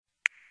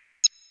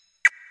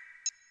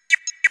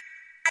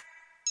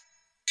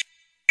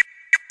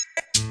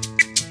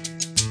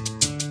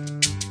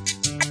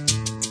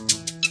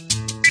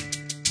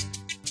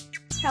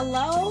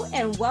Hello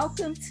and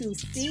welcome to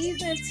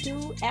season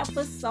 2,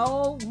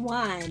 episode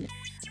 1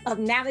 of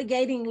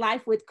Navigating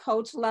Life with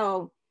Coach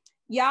Lowe.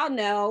 Y'all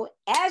know,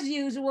 as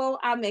usual,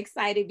 I'm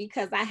excited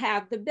because I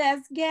have the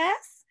best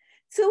guests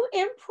to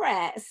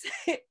impress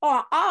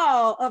on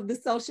all of the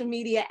social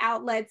media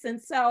outlets.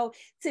 And so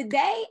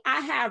today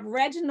I have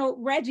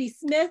Reggie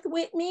Smith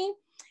with me.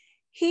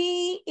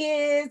 He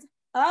is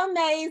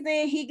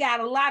amazing. He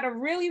got a lot of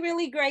really,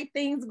 really great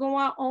things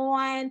going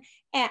on.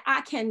 And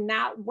I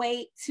cannot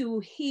wait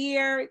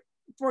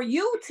for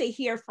you to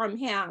hear from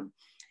him.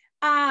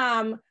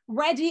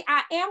 Reggie,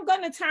 I am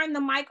going to turn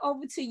the mic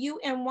over to you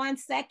in 1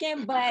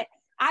 second, but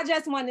I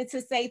just wanted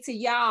to say to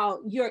y'all,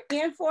 you're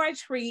in for a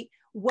treat.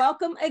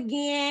 Welcome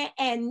again.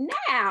 And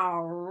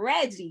now,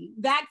 Reggie,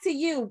 back to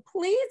you.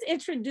 Please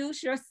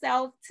introduce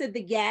yourself to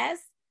the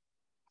guests.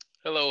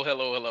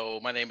 Hello.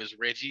 My name is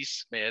Reggie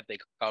Smith. They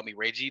call me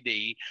Reggie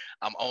D.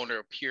 I'm owner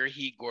of Pure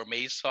Heat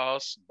Gourmet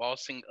Sauce,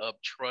 Bossing Up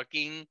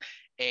Trucking,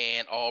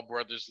 and All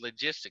Brothers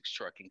Logistics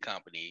Trucking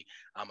Company.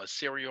 I'm a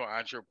serial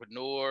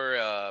entrepreneur,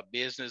 a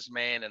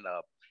businessman, and a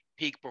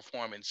peak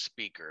performance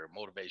speaker,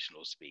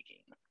 motivational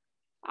speaking.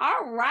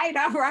 All right.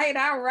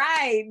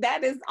 That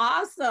is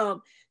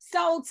awesome.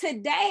 So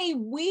today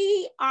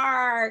we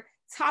are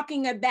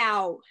talking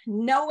about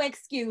no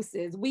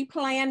excuses. We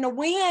plan to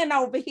win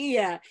over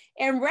here.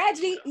 And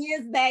Reggie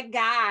is that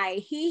guy.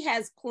 He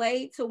has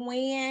played to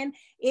win.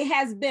 It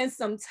has been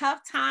some tough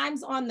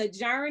times on the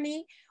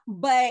journey,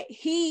 but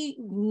he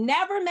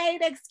never made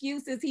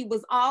excuses. He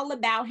was all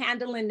about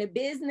handling the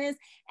business,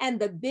 and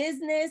the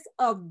business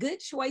of good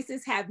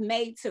choices have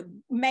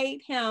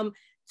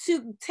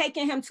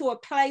taken him to a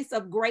place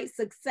of great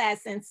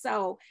success. And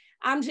so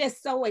I'm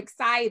just so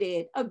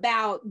excited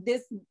about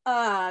this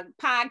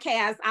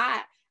podcast.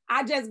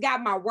 I just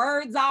got my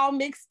words all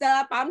mixed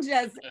up.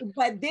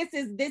 But this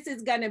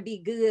is gonna be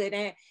good,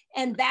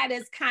 and that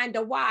is kind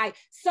of why.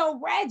 So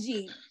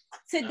Reggie,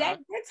 today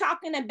we're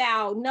talking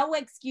about no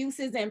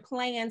excuses and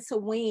plan to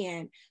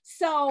win.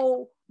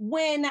 So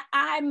when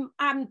I'm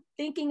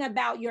thinking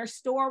about your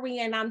story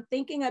and I'm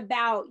thinking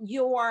about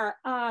your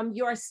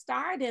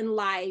start in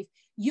life,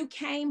 you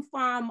came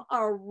from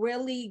a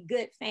really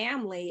good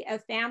family, a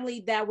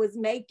family that was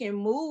making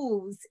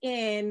moves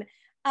in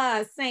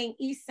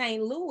East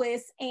St.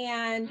 Louis,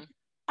 and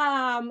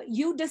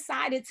you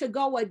decided to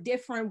go a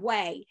different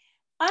way.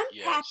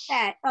 Unpack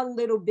that a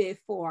little bit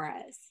for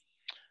us.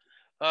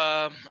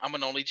 I'm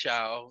an only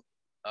child,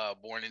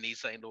 born in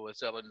East St. Louis,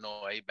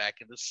 Illinois, back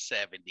in the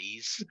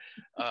 70s.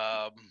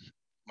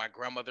 My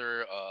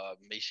grandmother,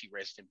 may she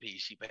rest in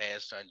peace, she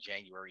passed on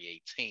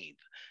January 18th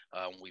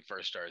when we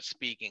first started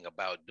speaking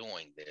about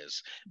doing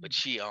this. But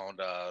she owned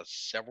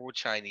several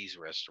Chinese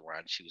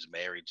restaurants. She was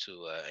married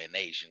to an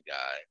Asian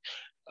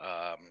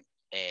guy.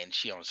 And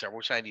she owned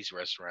several Chinese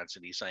restaurants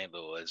in East St.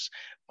 Louis.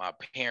 My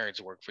parents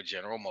worked for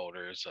General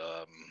Motors.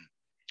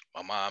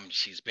 My mom,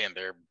 she's been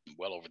there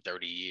well over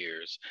 30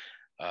 years.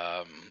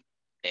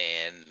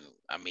 And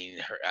I mean,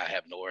 I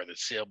have no other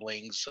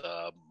siblings.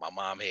 My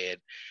mom had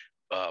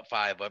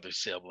 5 other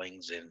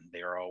siblings, and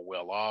they're all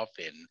well off,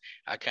 and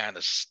I kind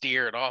of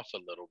steered off a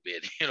little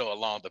bit,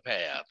 along the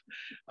path.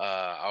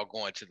 I'll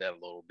go into that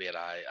a little bit.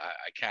 I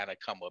kind of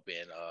come up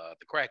in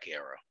the crack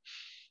era.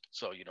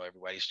 So,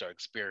 everybody started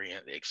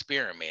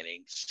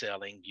experimenting,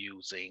 selling,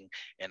 using,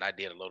 and I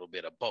did a little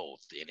bit of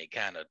both. And it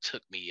kind of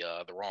took me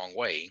the wrong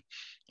way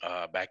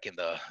back in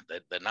the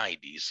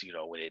 90s,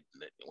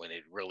 when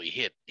it really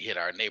hit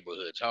our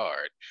neighborhoods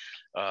hard.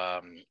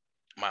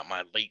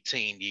 My late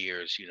teen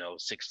years,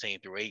 16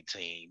 through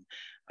 18,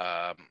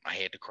 I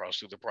had to cross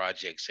through the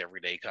projects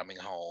every day coming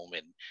home,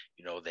 and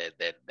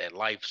that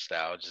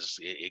lifestyle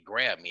it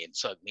grabbed me and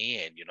sucked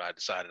me in. I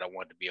decided I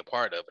wanted to be a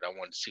part of it. I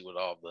wanted to see what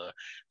all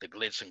the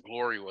glitz and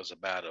glory was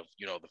about, of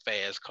the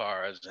fast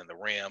cars and the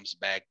rims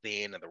back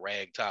then and the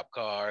rag top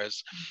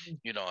cars,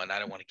 and I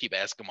didn't want to keep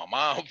asking my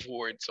mom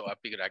for it, so I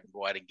figured I could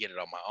go out and get it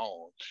on my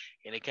own,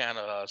 and it kind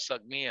of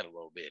sucked me in a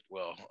little bit,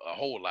 well, a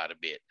whole lot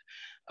of bit.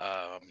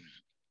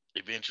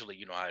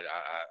 Eventually, I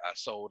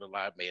sold a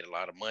lot, made a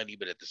lot of money,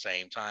 but at the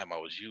same time, I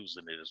was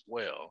using it as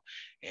well,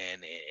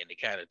 and it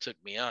kind of took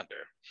me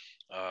under.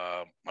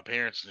 My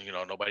parents,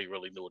 nobody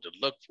really knew what to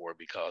look for,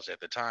 because at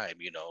the time,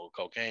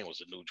 cocaine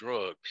was a new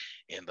drug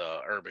in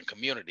the urban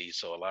community,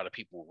 so a lot of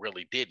people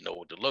really didn't know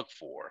what to look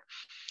for.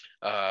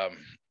 Um,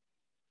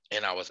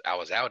 and I was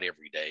out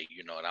every day,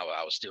 and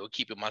I was still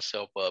keeping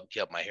myself up,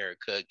 kept my hair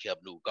cut,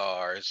 kept new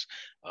cars,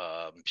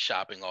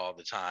 shopping all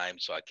the time.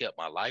 So I kept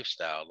my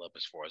lifestyle up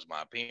as far as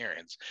my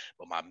appearance,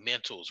 but my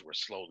mentals were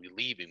slowly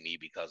leaving me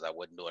because I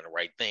wasn't doing the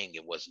right thing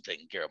and wasn't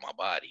taking care of my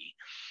body.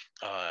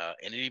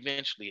 And it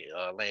eventually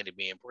landed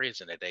me in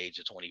prison at the age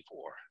of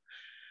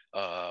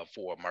 24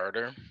 for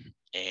murder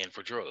and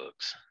for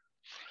drugs.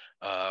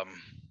 Um,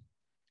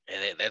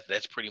 and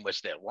that's pretty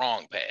much that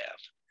wrong path.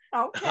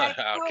 Okay.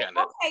 I'll kind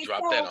of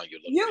drop that on you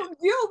a little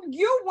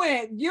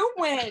bit. You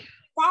went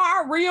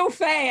far real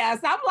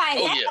fast. I'm like,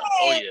 Oh yeah,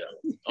 oh hey.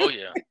 yeah, oh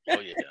yeah,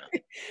 oh yeah.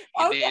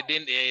 Okay.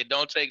 It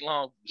don't take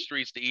long for the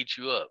streets to eat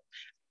you up.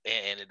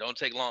 And it don't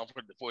take long for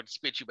it to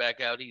spit you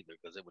back out either,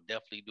 because it would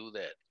definitely do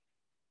that.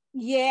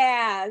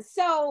 Yeah.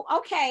 So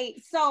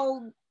okay.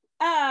 So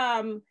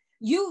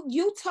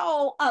you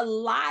told a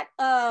lot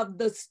of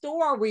the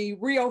story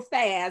real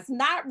fast,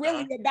 not Uh-huh.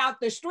 really about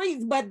the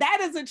streets, but that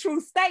is a true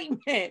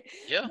statement.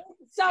 Yeah.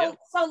 Yeah.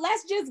 So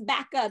let's just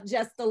back up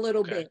just a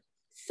little Okay. bit. Okay.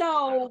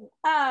 So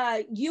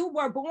you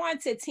were born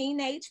to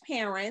teenage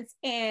parents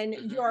and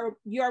Hmm.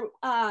 your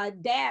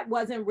dad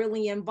wasn't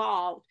really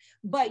involved,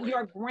 but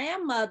your Correct.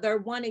 grandmother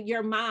wanted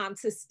your mom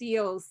to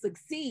still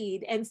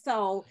succeed. And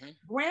so Hmm.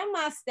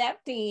 grandma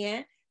stepped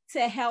in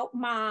to help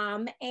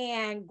mom,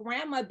 and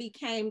grandma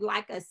became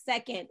like a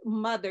second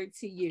mother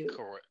to you.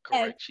 Correct,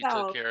 And correct. She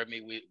took so, care of me.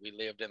 We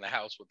lived in the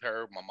house with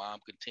her. My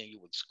mom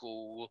continued with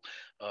school,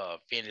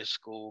 finished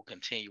school,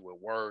 continued with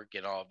work,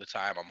 and all the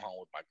time I'm home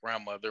with my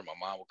grandmother. My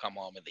mom would come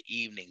home in the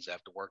evenings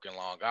after working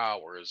long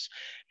hours,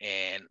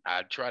 and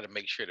I try to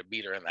make sure to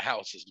beat her in the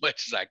house as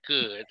much as I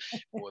could.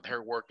 But with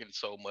her working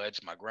so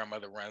much, my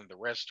grandmother ran the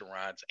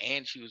restaurants,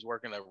 and she was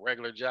working a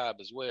regular job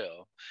as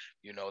well.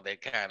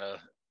 That kind of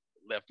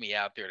left me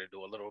out there to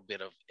do a little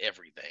bit of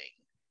everything.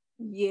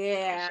 So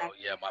yeah,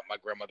 yeah, my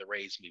grandmother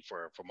raised me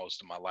for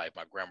most of my life,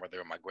 my grandmother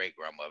and my great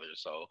grandmother.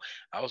 So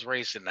I was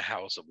raised in the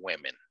house of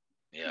women.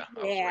 Yeah,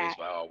 I was yeah. raised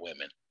by all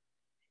women.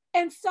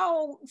 And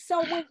so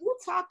when you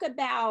talk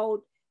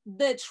about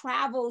the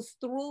travels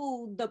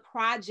through the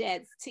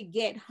projects to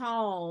get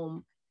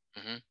home,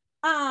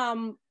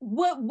 Hmm.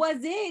 what was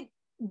it?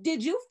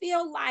 Did you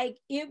feel like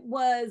it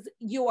was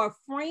your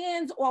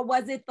friends, or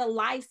was it the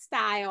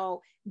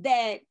lifestyle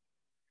that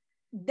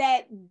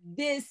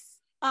this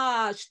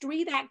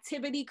street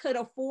activity could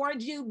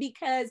afford you?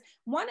 Because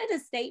one of the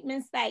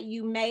statements that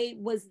you made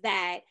was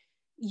that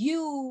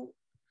you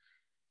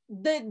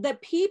the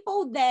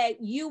people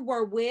that you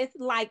were with,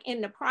 like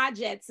in the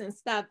projects and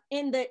stuff,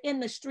 in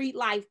the street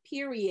life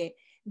period,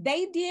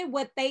 they did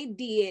what they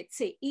did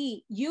to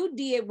eat. You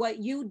did what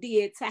you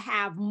did to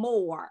have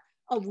more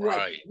of what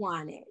you Right.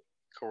 wanted.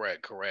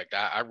 Correct. Correct.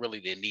 I really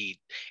didn't need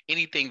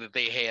anything that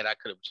they had. I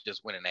could have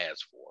just went and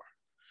asked for.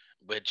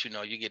 But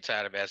you get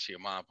tired of asking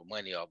your mom for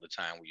money all the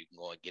time when you can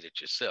go and get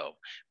it yourself,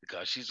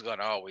 because she's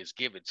gonna always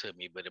give it to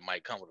me, but it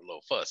might come with a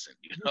little fussing.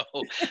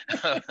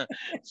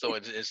 So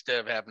instead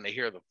of having to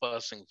hear the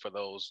fussing for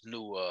those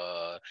new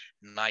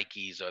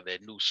Nikes or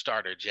that new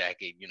starter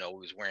jacket, we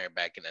was wearing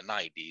back in the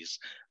 '90s,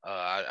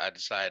 I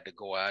decided to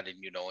go out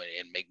and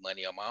and make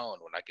money on my own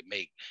when I could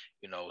make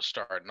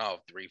starting off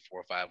 3,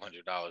 4,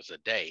 500 dollars a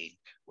day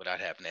without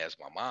having to ask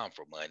my mom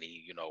for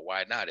money.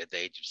 Why not at the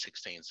age of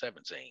 16,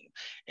 17?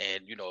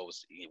 And it was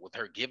with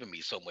her giving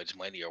me so much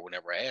money, or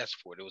whenever I asked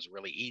for it, it was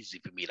really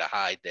easy for me to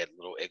hide that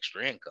little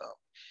extra income.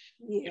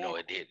 Yeah.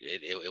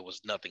 It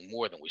was nothing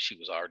more than what she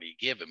was already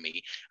giving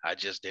me. I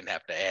just didn't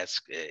have to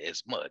ask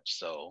as much.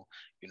 So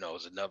it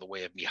was another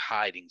way of me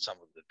hiding some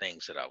of the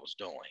things that I was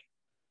doing.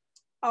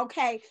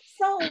 Okay.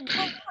 So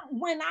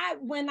when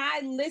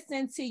I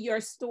listen to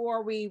your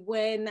story,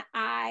 when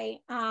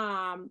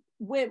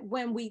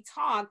we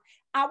talked,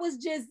 I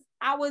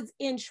was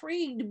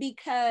intrigued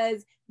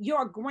because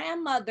your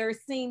grandmother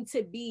seemed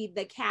to be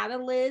the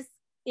catalyst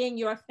in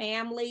your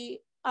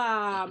family,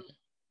 Hmm.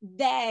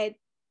 that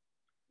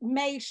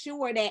made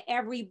sure that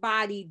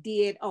everybody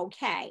did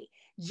okay.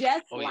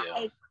 Just Oh yeah.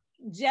 like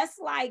just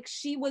like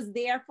she was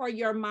there for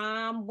your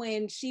mom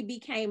when she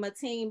became a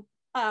teen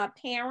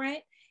parent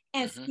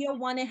and Hmm. still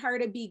wanted her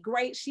to be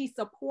great. She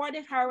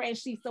supported her and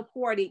she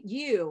supported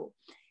you.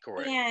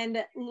 Correct.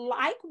 And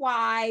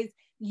likewise,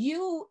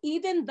 you,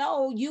 even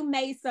though you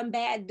made some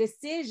bad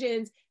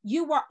decisions,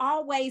 you were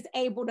always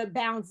able to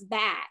bounce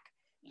back.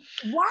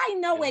 Why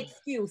no Yeah.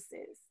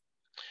 excuses?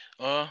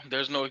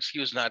 There's no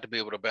excuse not to be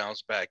able to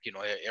bounce back.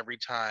 Every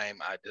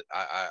time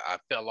I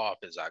fell off,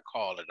 as I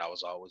call it, I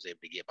was always able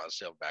to get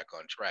myself back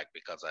on track,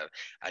 because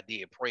I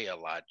did pray a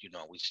lot.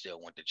 We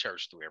still went to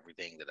church through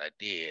everything that I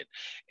did.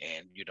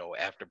 And,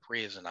 after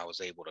prison, I was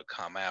able to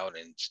come out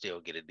and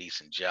still get a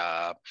decent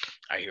job.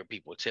 I hear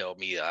people tell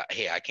me,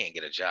 hey, I can't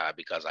get a job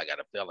because I got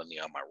a felony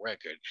on my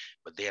record.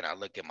 But then I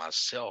look at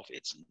myself,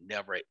 it's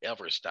never,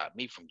 ever stopped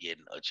me from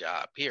getting a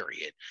job,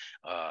 period.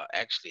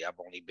 Actually, I've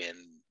only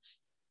been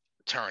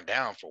turned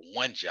down for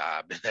one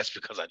job, and that's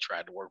because I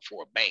tried to work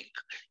for a bank,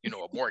 a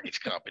mortgage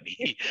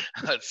company.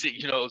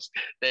 See,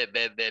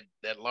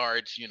 that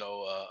large,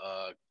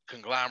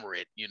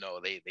 conglomerate.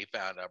 They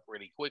found out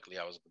pretty quickly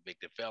I was a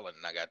convicted felon,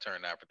 and I got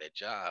turned down for that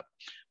job.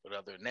 But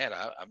other than that,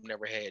 I've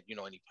never had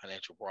any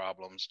financial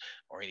problems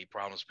or any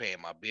problems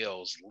paying my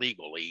bills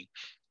legally.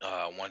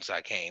 Once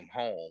I came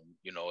home,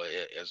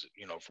 as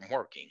from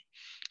working.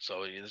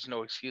 So there's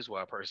no excuse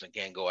why a person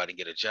can't go out and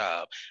get a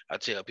job. I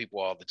tell people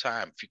all the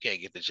time, if you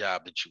can't get the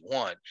job that you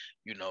want,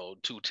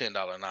 two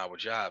 $10 an hour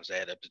jobs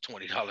add up to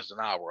 $20 an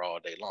hour all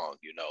day long.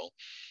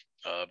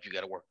 If you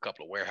got to work a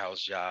couple of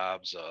warehouse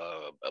jobs,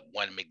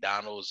 one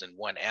McDonald's and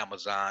one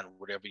Amazon,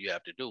 whatever you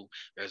have to do,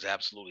 there's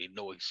absolutely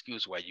no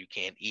excuse why you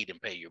can't eat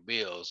and pay your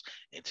bills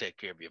and take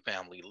care of your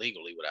family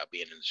legally without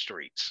being in the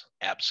streets.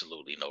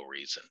 Absolutely no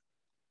reason.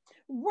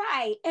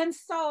 Right. And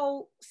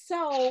so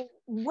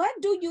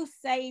what do you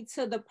say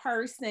to the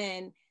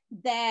person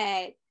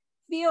that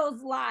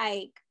feels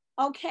like,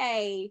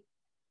 okay,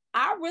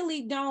 I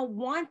really don't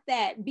want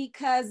that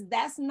because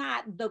that's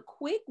not the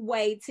quick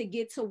way to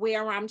get to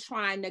where I'm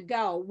trying to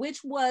go,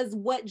 which was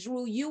what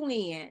drew you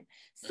in.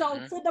 So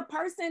Hmm. to the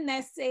person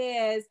that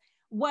says,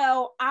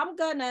 well, I'm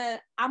gonna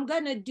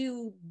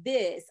do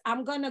this.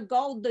 I'm gonna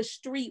go the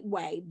street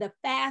way, the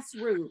fast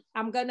route.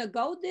 I'm gonna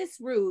go this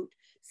route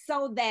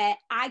so that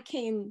I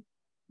can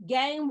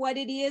gain what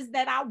it is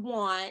that I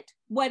want,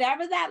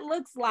 whatever that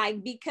looks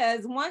like,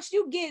 because once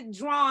you get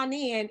drawn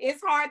in,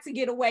 it's hard to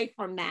get away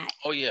from that.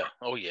 Oh yeah,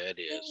 oh yeah, it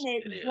Seen is.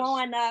 It it is.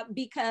 growing up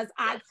because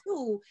Yeah. I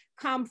too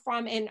come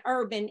from an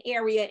urban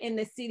area in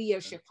the city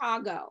of Mhm.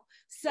 Chicago.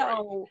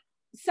 Right.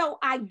 So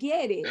I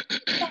get it.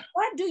 So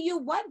what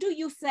do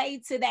you say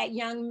to that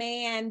young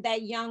man,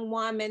 that young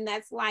woman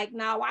that's like,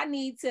 no, I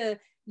need to,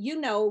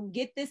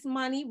 get this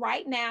money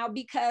right now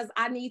because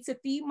I need to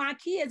feed my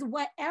kids,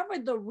 whatever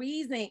the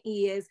reason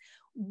is.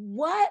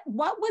 What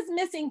was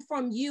missing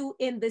from you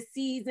in the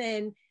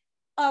season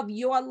of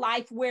your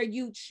life where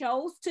you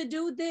chose to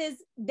do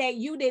this that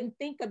you didn't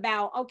think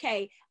about,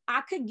 okay,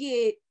 I could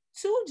get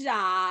two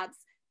jobs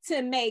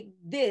to make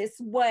this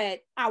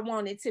what I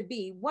want it to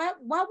be? What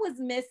was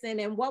missing,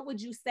 and what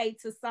would you say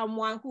to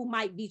someone who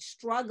might be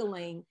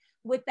struggling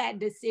with that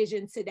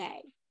decision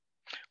today?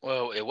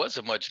 Well, it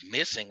wasn't much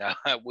missing,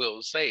 I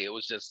will say. It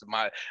was just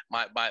my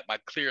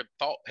clear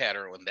thought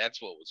pattern, and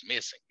that's what was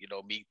missing.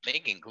 Me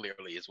thinking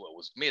clearly is what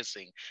was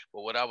missing.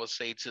 But what I would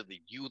say to the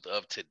youth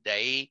of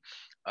today,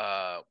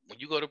 when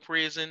you go to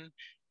prison,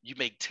 you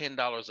make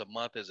 $10 a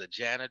month as a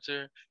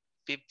janitor,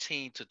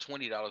 $15 to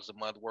 $20 a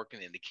month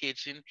working in the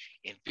kitchen,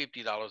 and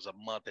 $50 a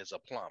month as a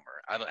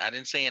plumber. I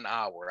didn't say an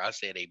hour, I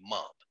said a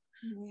month.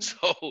 Yeah.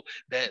 So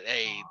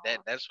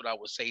that's what I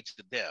would say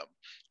to them.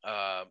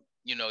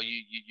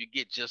 You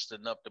get just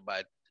enough to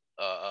buy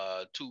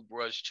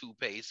toothbrush,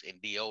 toothpaste,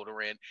 and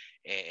deodorant,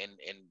 and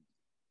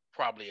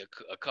probably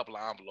a couple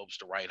of envelopes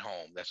to write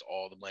home. That's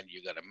all the money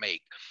you're gonna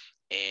make.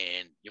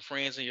 And your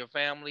friends and your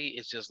family,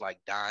 it's just like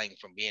dying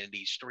from being in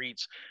these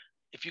streets.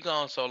 If you're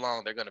gone so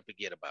long, they're gonna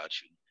forget about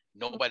you.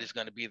 Nobody's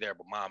gonna be there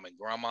but mom and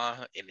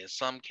grandma, and in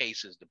some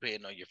cases,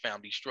 depending on your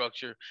family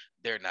structure,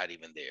 they're not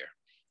even there.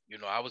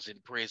 I was in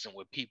prison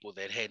with people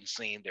that hadn't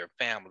seen their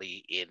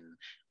family in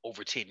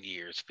over 10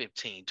 years,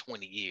 15,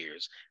 20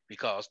 years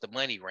because the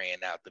money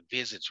ran out, the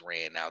visits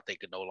ran out. They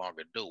could no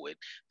longer do it.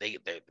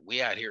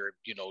 We out here,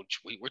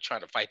 we're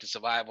trying to fight to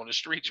survive on the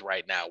streets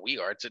right now. We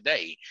are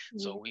today.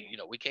 So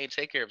Yeah. we can't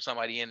take care of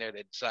somebody in there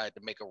that decided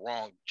to make a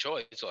wrong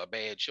choice or a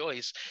bad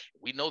choice.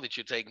 We know that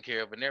you're taken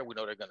care of in there. We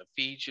know they're going to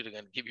feed you. They're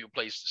going to give you a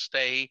place to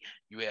stay.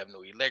 You have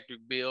no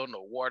electric bill,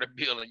 no water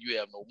bill, and you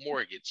have no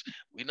mortgage.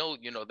 We know,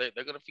 they're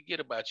going to forget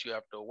about you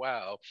after a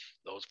while.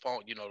 Those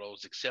phone,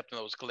 those accepting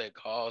those collect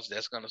calls,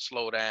 that's going to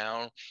slow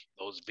down.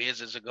 Those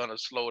visits are going to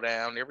slow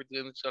down.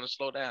 Everything's going to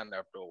slow down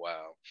after a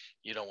while,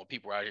 when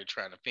people are out here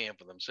trying to fend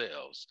for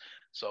themselves.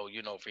 So,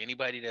 for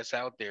anybody that's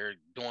out there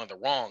doing the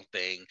wrong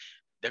thing,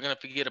 they're going to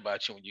forget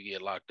about you when you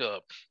get locked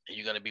up, and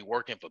you're going to be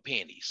working for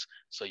pennies.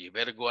 So you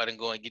better go out and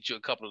go and get you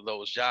a couple of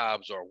those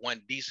jobs, or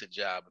one decent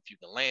job if you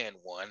can land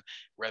one,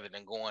 rather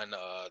than going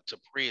to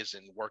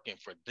prison working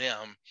for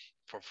them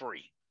for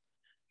free,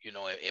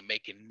 and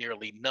making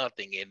nearly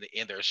nothing,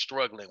 and they're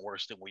struggling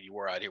worse than when you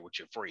were out here with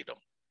your freedom.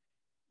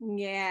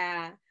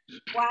 Yeah.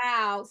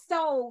 Wow.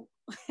 So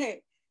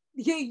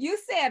you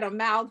said a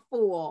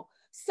mouthful.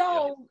 Yeah.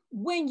 So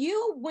when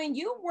you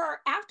were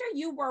after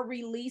you were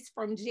released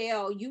from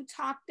jail, you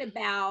talked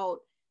about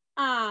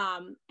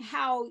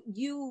how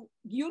you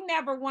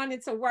never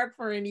wanted to work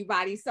for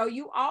anybody. So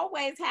you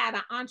always had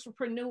an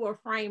entrepreneur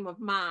frame of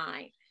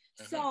mind.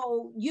 Hmm.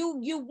 So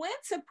you went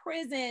to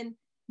prison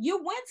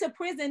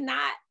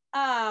not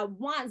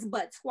once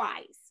but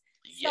twice.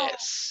 So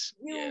Yes.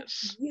 you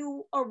Yes.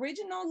 you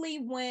originally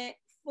went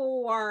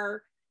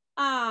for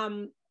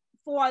um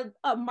for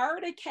a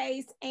murder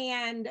case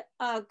and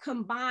a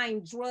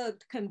combined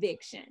drug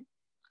conviction.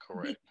 Be-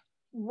 Correct.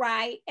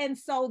 right. And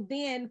so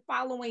then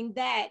following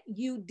that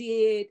you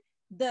did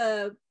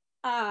the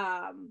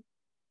um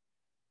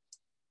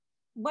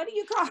what do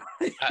you call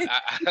I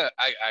it?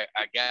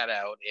 I got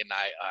out, and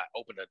I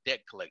opened a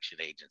debt collection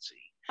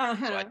agency.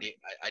 So I Uh-huh. did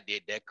I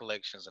did debt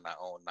collections, and I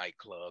owned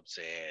nightclubs,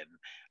 and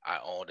I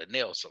owned a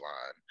nail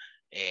salon,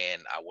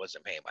 and I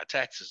wasn't paying my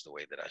taxes the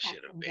way that I That's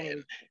should have been.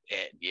 amazing.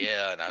 And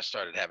yeah, and I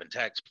started having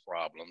tax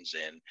problems,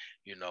 and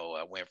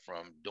I went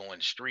from doing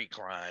street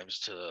crimes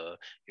to,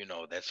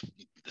 that's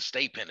the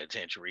state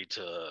penitentiary,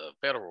 to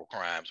federal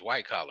crimes,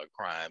 white collar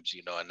crimes,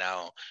 and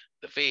now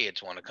the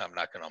feds want to come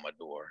knocking on my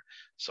door.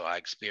 So I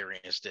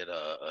experienced it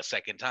a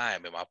second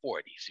time in my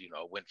 40s.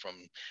 Went from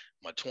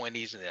my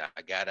 20s, and then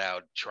I got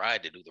out,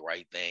 tried to do the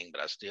right thing,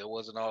 but I still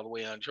wasn't all the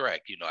way on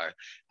track.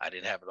 I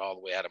didn't have it all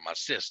the way out of my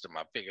system.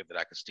 I figured that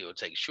I could still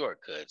take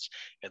shortcuts,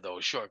 and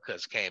those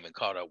shortcuts came and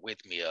caught up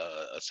with me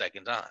a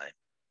second time.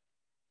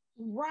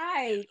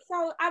 Right.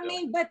 So I Yeah.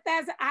 mean, but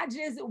that's I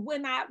just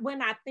when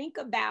I think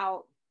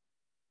about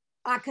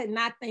I could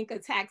not think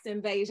of tax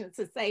invasion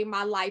to save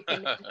my life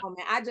in that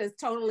moment. I just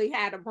totally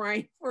had a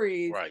brain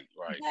freeze. Right,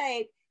 right.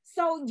 But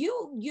so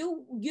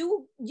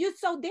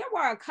so there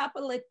were a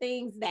couple of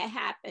things that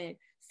happened.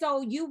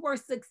 So you were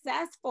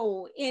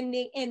successful in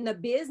the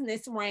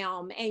business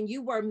realm and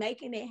you were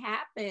making it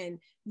happen.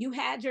 You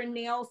had your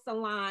nail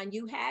salon,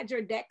 you had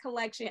your debt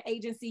collection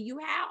agency, you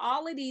had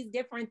all of these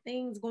different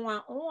things going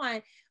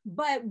on.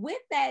 But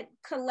with that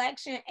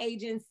collection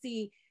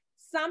agency,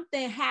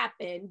 something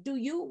happened.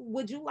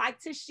 Would you like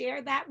to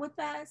share that with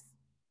us?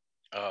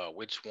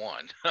 Which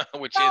one?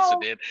 Which So,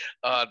 incident?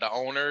 The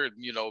owner,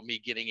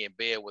 me getting in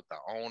bed with the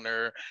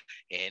owner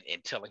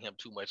and telling him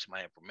too much of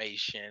my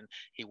information.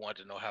 He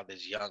wanted to know how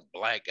this young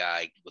black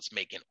guy was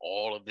making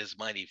all of this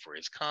money for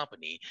his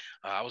company.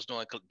 I was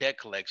doing debt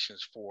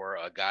collections for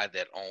a guy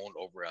that owned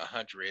over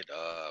 100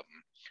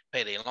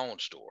 payday loan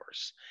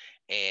stores.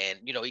 And,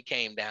 he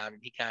came down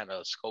and he kind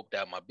of scoped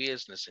out my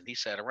business and he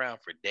sat around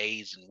for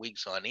days and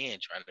weeks on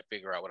end trying to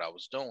figure out what I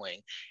was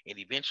doing. And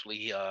eventually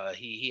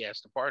he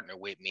asked to partner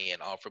with me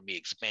and offer me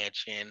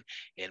expansion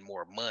and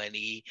more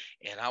money.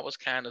 And I was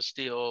kind of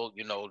still,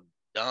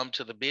 dumb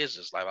to the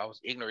business. Like I was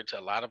ignorant to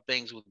a lot of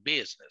things with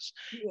business.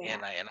 yeah.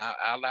 And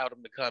I allowed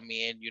him to come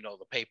in.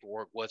 The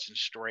paperwork wasn't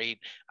straight.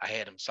 I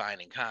had him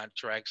signing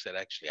contracts that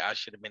actually I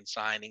should have been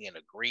signing and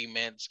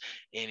agreements.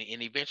 And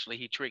eventually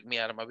he tricked me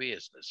out of my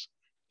business.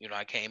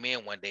 I came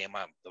in one day and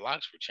the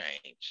locks were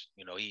changed.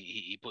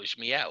 He pushed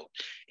me out,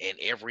 and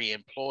every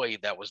employee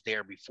that was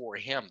there before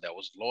him that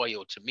was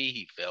loyal to me,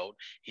 he felt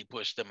he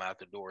pushed them out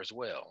the door as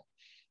well.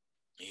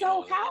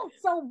 So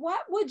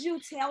what would you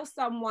tell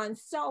someone?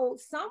 So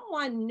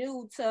someone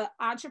new to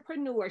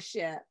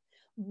entrepreneurship,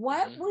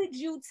 what Mhm. would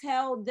you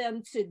tell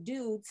them to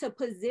do to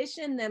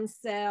position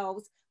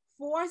themselves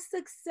for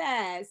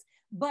success,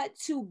 but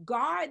to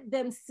guard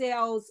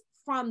themselves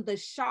from the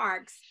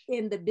sharks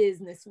in the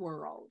business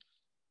world?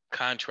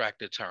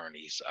 Contract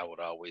attorneys, I would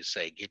always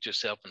say, get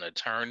yourself an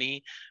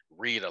attorney,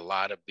 read a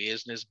lot of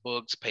business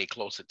books, pay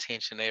close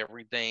attention to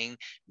everything,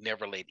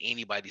 never let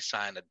anybody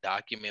sign a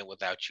document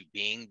without you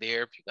being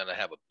there if you're going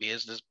to have a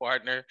business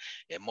partner.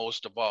 And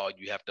most of all,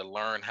 you have to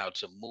learn how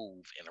to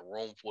move in a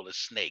room full of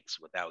snakes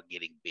without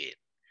getting bit.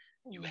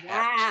 You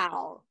have to.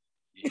 Wow.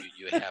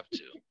 You have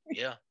to.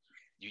 Yeah.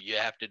 You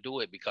have to do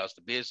it because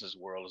the business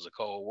world is a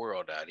cold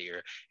world out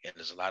here, and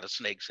there's a lot of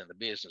snakes in the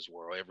business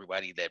world.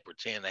 Everybody that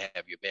pretend to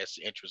have your best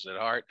interest at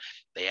heart,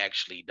 they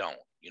actually don't.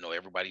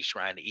 Everybody's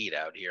trying to eat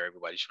out here.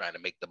 Everybody's trying to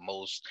make the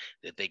most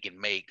that they can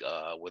make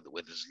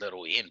with as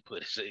little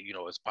input as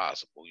as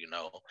possible.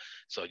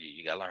 So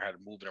you got to learn how to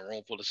move in a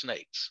room full of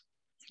snakes.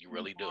 You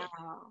really do.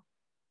 Wow.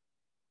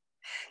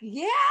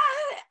 Yeah,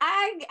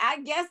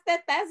 I guess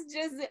that's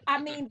just, I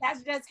mean,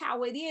 that's just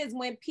how it is.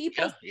 When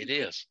people Yeah, it see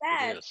is. It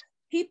success, is.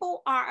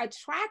 people are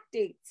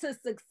attracted to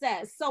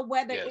success. So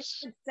whether it's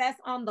Yes. success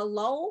on the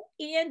low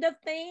end of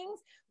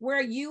things,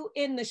 where you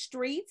in the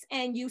streets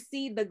and you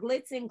see the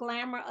glitz and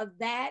glamour of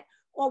that,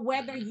 or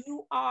whether Hmm.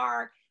 you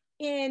are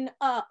in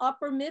a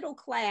upper middle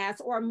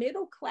class or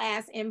middle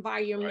class Right.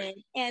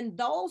 environment, and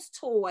those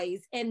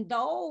toys and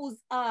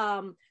those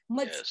Yes.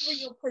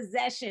 material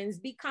possessions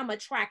become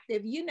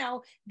attractive.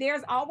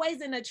 There's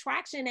always an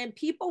attraction and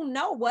people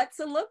know what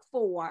to look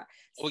for.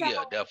 Oh So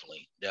yeah,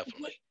 definitely,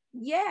 definitely.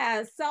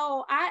 yeah,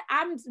 so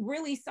I'm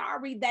really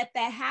sorry that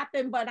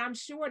happened, but I'm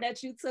sure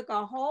that you took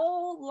a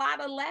whole lot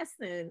of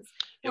lessons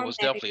It from was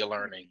that definitely a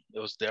experience. learning. It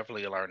was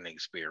definitely a learning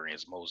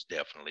experience, most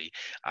definitely.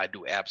 I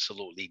do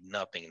absolutely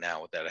nothing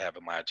now without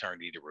having my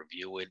attorney to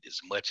review it. As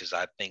much as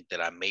I think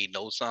that I may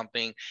know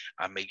something,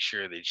 I make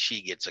sure that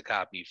she gets a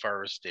copy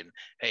first and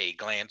hey,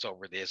 glance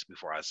over this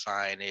before I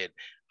sign it,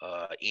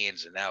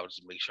 ins and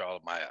outs, make sure all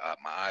of my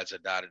I's are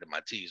dotted and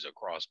my T's are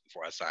crossed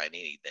before I sign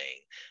anything.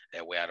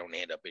 That way I don't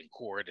end up in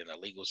court in a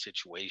legal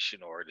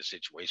situation or in a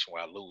situation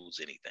where I lose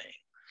anything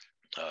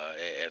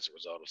as a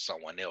result of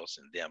someone else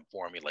and them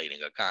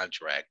formulating a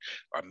contract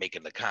or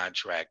making the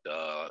contract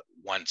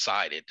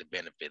one-sided to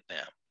benefit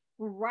them.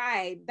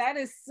 Right. That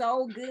is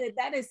so good.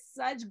 That is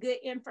such good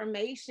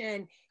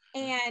information. Mhm.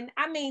 And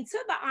I mean,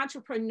 to the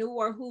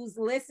entrepreneur who's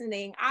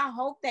listening, I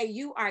hope that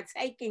you are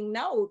taking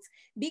notes,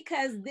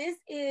 because this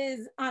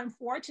is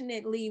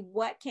unfortunately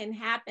what can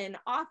happen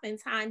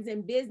oftentimes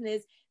in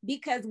business,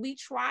 because we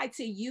try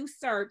to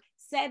usurp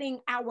setting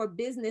our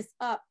business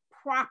up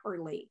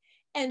properly.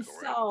 And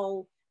Correct.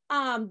 so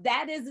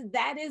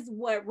that is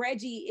what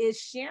Reggie is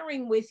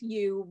sharing with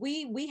you.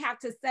 We have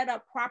to set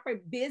up proper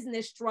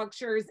business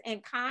structures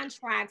and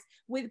contracts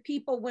with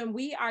people when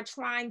we are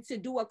trying to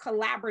do a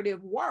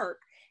collaborative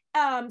work,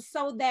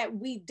 so that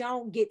we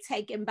don't get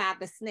taken by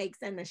the snakes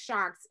and the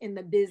sharks in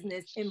the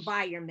business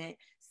environment.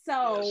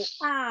 So Yes.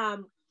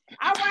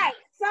 all right,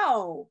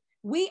 so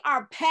we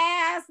are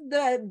past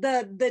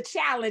the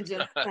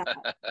challenging stuff,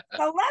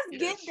 so let's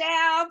get Yes.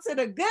 down to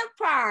the good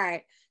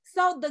part.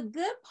 So the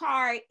good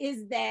part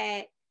is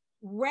that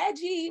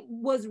Reggie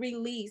was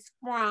released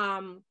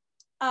from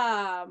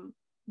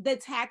the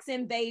tax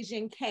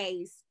invasion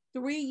case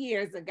 3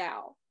 years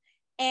ago.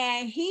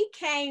 And he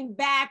came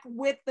back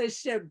with the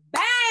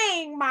shebang.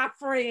 thing, my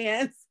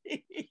friends.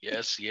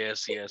 Yes,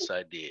 yes, yes,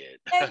 I did.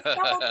 And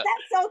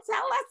so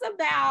tell us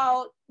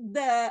about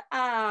the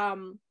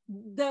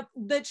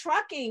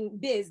trucking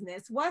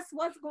business. What's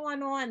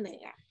going on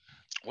there?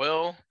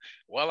 Well,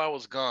 while I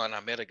was gone, I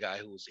met a guy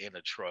who was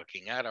into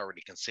trucking. I'd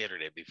already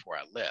considered it before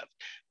I left.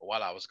 But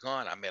while I was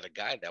gone, I met a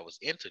guy that was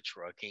into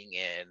trucking,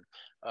 and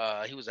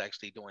he was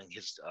actually doing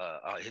his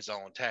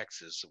own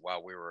taxes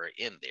while we were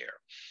in there.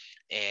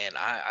 And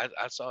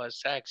I saw his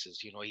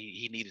taxes. You know,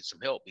 he needed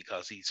some help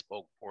because he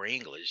spoke poor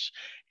English.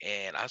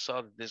 And I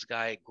saw that this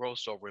guy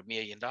grossed over $1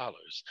 million.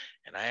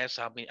 And I asked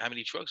how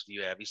many trucks do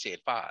you have? He said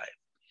five.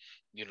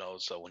 You know,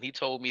 so when he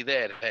told me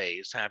that, hey,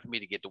 it's time for me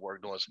to get to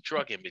work doing some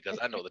trucking because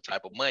I know the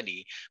type of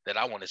money that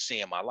I want to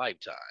see in my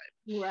lifetime.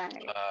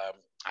 Right.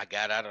 I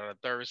got out on a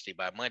Thursday.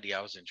 By Monday,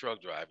 I was in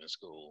truck driving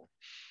school.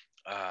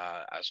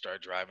 I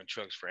started driving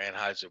trucks for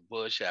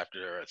Anheuser-Busch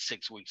after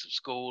 6 weeks of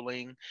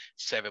schooling.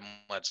 7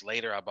 months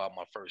later, I bought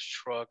my first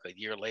truck. A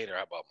year later,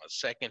 I bought my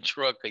second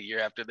truck. A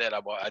year after that,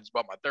 I just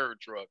bought my third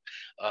truck,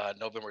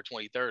 November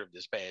 23rd of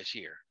this past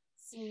year.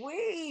 So,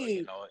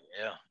 Sweet.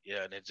 yeah,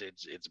 yeah, and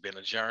it's been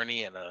a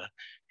journey, and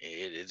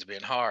it's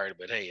been hard,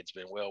 but hey, it's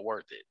been well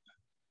worth it.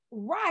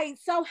 Right.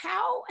 So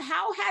how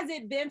has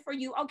it been for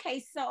you? Okay,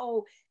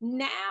 so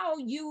now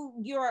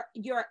you're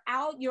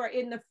out, you're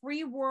in the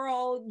free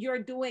world, you're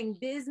doing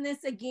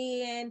business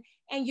again,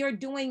 and you're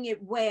doing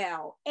it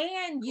well,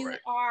 and you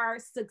Correct. are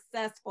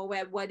successful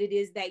at what it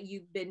is that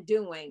you've been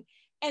doing.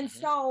 And Hmm.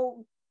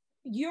 so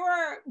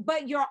you're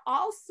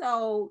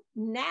also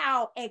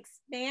now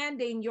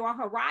expanding your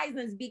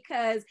horizons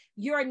because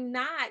you're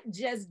not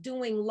just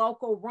doing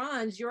local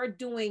runs, you're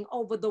doing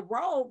over the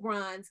road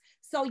runs,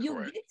 so you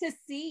Correct. get to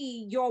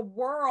see your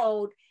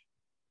world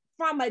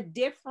from a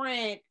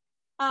different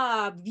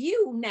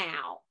view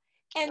now.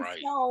 And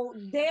Right. so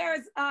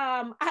there's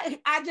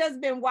I just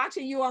been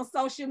watching you on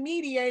social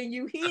media, and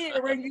you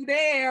here and you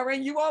there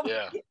and you over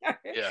Yeah. here.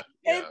 Yeah.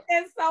 And, Yeah.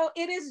 and so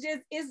it's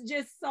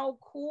just so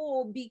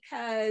cool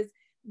because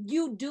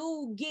you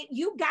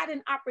got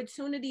an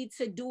opportunity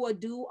to do a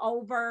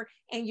do-over,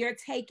 and you're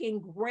taking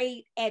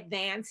great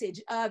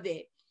advantage of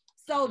it.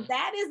 So Hmm.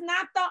 that is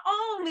not the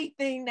only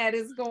thing that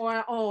is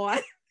going on.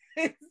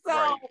 So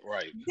Right.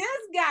 Right.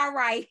 this guy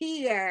right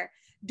here,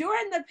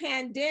 during the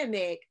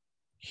pandemic,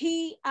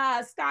 he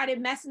started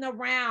messing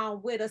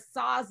around with a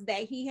sauce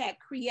that he had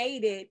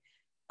created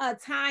a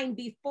time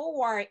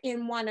before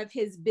in one of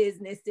his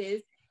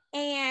businesses.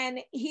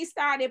 And he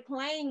started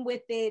playing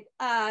with it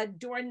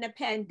during the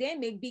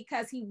pandemic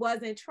because he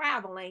wasn't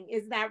traveling.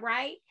 Is that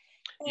right?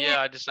 And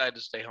Yeah, I decided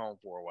to stay home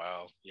for a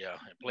while. Yeah,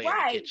 and play in the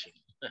right, kitchen.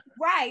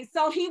 right.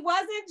 So he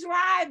wasn't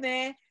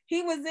driving.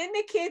 He was in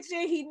the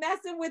kitchen. He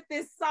messing with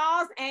this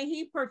sauce and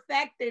he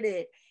perfected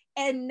it.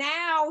 And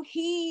now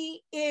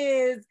he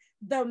is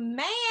the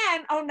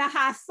man on the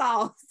hot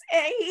sauce.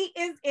 And he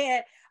is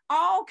in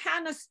all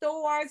kind of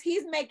stores.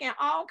 He's making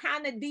all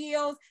kind of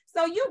deals.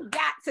 So you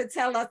got to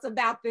tell us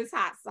about this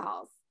hot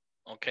sauce.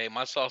 Okay,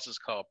 my sauce is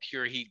called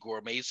Pure Heat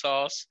Gourmet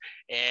Sauce,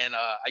 and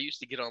I used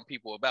to get on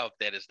people about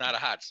that. It's not a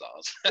hot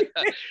sauce.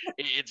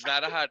 It's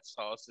not a hot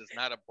sauce. It's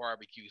not a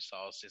barbecue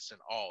sauce. It's an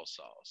all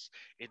sauce.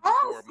 It's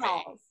All gourmet.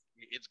 sauce.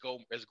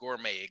 It's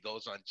gourmet. It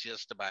goes on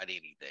just about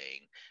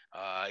anything.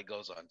 It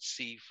goes on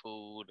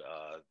seafood,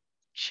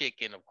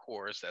 chicken, of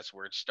course. That's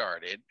where it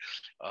started.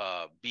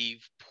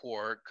 Beef,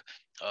 pork,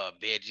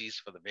 veggies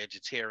for the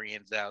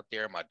vegetarians out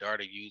there. My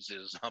daughter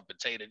uses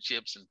potato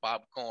chips and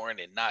popcorn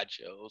and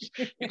nachos.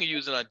 You can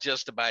use it on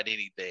just about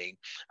anything.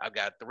 I've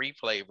got three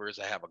flavors.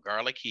 I have a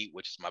garlic heat,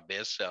 which is my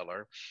best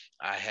seller.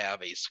 I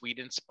have a sweet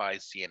and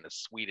spicy and a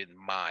sweet and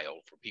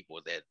mild for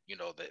people that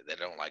that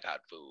don't like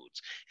hot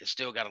foods. It's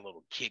still got a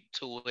little kick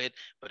to it,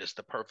 but it's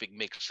the perfect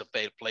mix of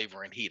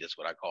flavor and heat. Is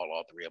what I call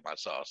all three of my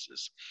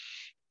sauces.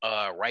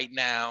 Right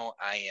now,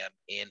 I am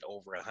in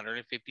over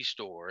 150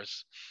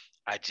 stores.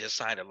 I just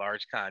signed a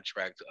large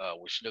contract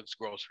with Schnucks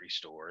Grocery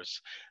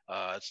Stores.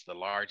 It's the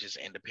largest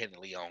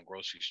independently owned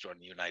grocery store in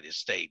the United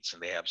States,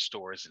 and they have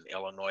stores in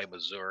Illinois,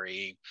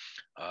 Missouri,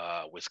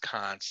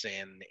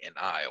 Wisconsin, and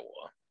Iowa.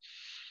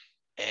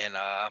 And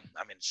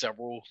I'm in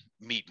several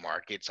meat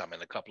markets. I'm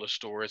in a couple of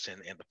stores in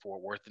the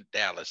Fort Worth and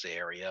Dallas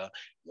area,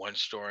 one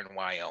store in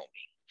Wyoming,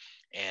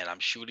 and I'm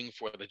shooting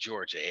for the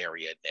Georgia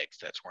area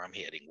next. That's where I'm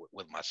heading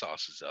with my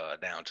sauces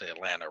down to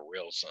Atlanta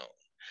real soon.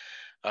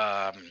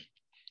 Um,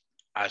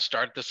 I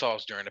started the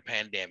sauce during the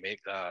pandemic.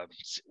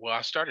 Well,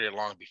 I started it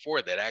long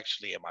before that,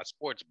 actually, at my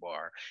sports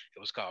bar.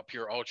 It was called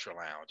Pure Ultra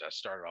Lounge. I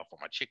started off on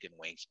my chicken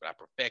wings, but I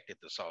perfected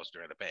the sauce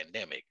during the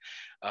pandemic.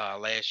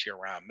 Last year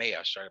around May,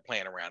 I started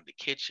playing around the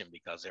kitchen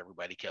because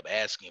everybody kept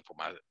asking for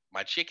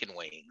my chicken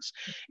wings.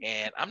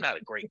 And I'm not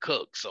a great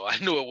cook, so I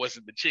knew it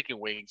wasn't the chicken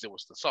wings, it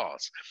was the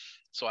sauce.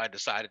 So I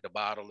decided to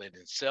bottle it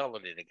and sell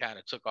it, and it kind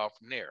of took off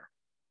from there.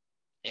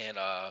 And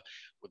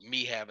with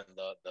me having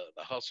the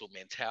hustle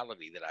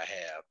mentality that I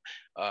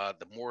have,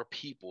 the more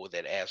people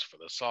that ask for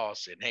the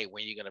sauce and, hey,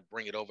 when are you gonna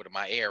bring it over to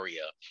my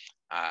area?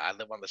 I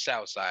live on the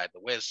south side, the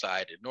west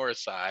side, the north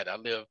side. I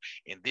live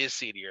in this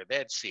city or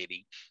that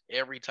city.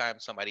 Every time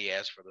somebody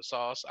asks for the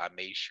sauce, I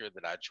made sure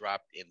that I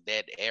dropped in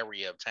that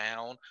area of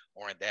town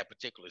or in that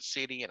particular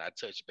city, and I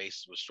touch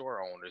bases with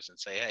store owners and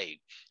say, hey,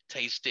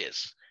 taste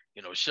this.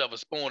 Shove a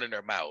spoon in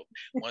their mouth.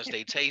 Once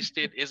they taste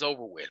it, it's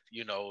over with.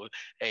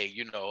 Hey,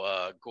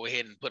 go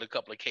ahead and put a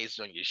couple of cases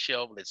on your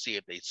shelf. Let's see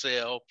if they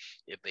sell.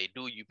 If they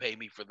do, you pay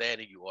me for that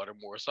and you order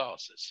more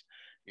sauces.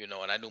 And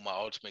I knew my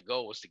ultimate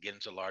goal was to get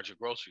into larger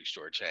grocery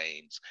store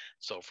chains.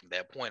 So from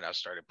that point, I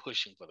started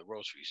pushing for the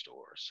grocery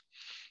stores.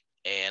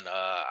 And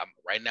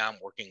right now, I'm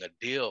working a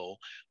deal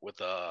with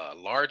a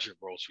larger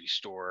grocery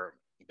store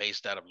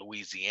based out of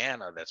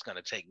Louisiana that's going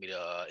to take me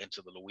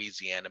into the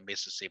Louisiana,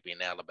 Mississippi,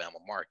 and Alabama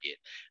market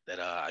that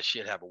I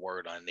should have a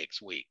word on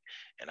next week.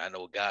 And I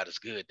know God is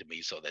good to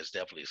me, so it's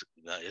definitely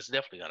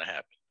going to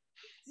happen.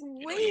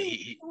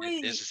 Sweet, This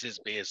sweet. is his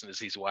business.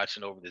 He's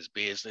watching over this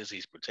business.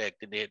 He's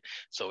protecting it,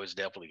 so it's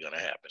definitely going to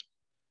happen.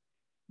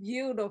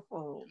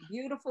 Beautiful,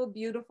 beautiful,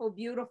 beautiful,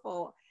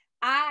 beautiful.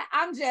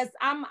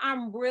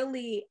 I'm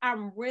really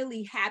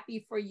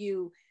happy for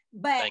you.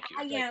 But Thank you,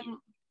 thank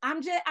you.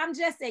 I'm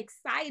just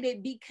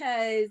excited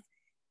because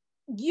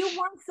you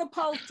weren't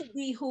supposed to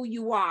be who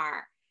you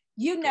are.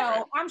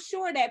 Correct. I'm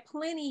sure that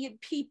plenty of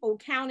people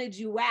counted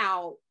you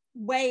out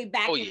way Oh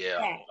back in the yeah.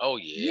 day. Oh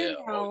You yeah.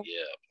 Oh know,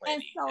 yeah.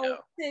 and Plenty. so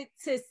Yeah.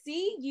 to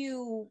see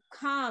you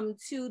come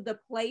to the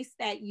place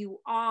that you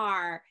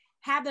are,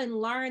 having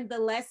learned the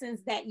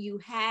lessons that you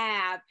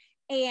have,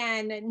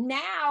 and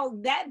now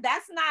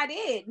that's not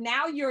it.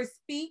 Now you're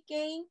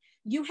speaking,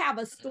 you have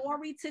a Mhm.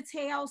 story to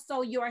tell,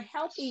 so you're Yes.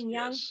 helping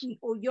young Yes.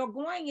 people. You're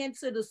going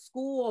into the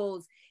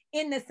schools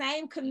in the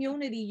same Mhm.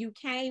 community you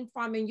came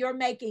from, and you're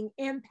making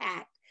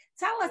impact.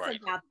 Tell us Right.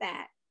 about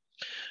that.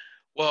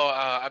 Well,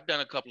 I've done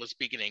a couple of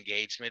speaking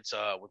engagements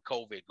with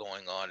COVID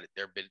going on.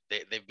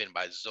 They've been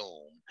by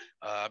Zoom.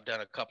 I've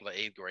done a couple of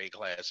eighth grade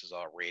classes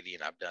already,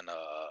 and I've done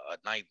a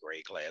ninth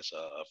grade class,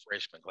 a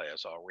freshman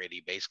class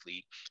already.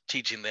 Basically,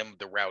 teaching them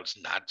the routes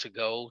not to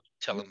go,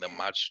 telling them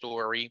my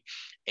story,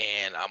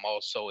 and I'm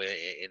also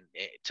in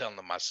telling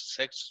them my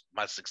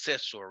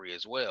success story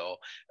as well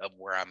of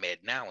where I'm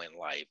at now in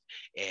life.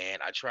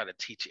 And I try to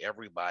teach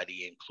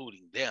everybody,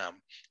 including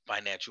them,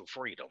 financial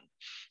freedom.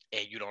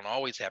 And you don't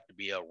always have to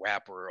be a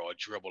rapper or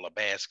dribble a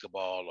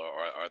basketball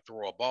or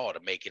throw a ball to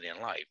make it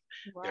in life.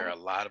 There are Right.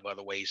 a lot of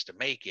other ways to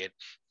make it.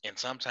 And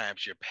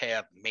sometimes your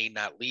path may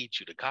not lead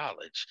you to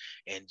college.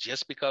 And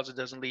just because it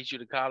doesn't lead you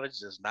to college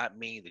does not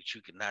mean that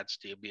you cannot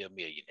still be a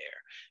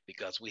millionaire,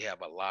 because we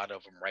have a lot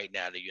of them right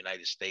now in the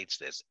United States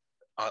that's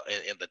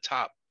in the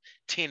top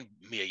 10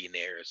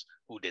 millionaires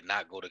who did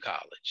not go to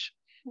college.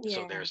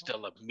 So Yeah. there's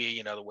still a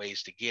million other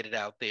ways to get it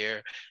out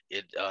there.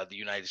 The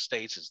United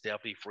States is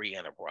definitely free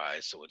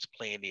enterprise, so it's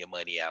plenty of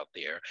money out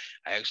there.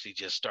 I actually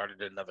just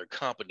started another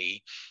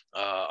company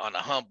on a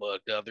humbug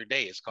the other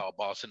day. It's called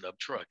Bossing Up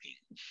Trucking.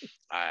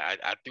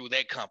 I threw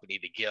that company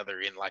together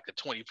in like a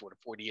 24 to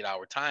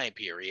 48-hour time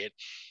period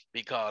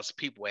because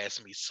people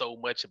asked me so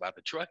much about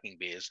the trucking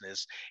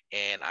business.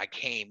 And I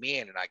came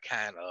in and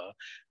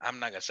I'm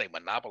not going to say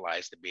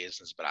monopolized the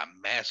business, but I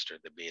mastered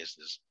the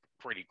business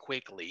pretty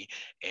quickly.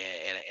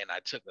 And I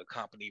took a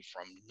company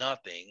from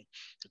nothing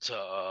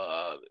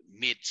to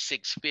mid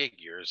six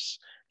figures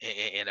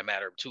in a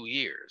matter of 2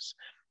 years.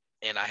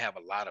 And I have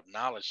a lot of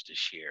knowledge to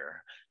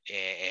share.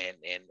 And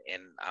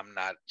I'm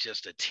not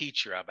just a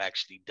teacher. I've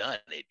actually done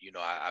it.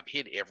 I've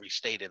hit every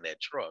state in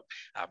that truck.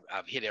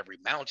 I've hit every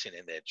mountain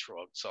in that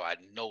truck. So I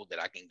know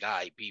that I can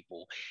guide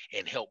people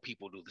and help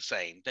people do the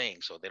same thing,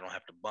 so they don't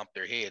have to bump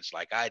their heads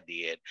like I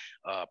did,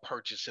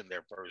 purchasing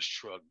their first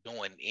truck,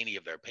 doing any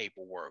of their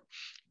paperwork,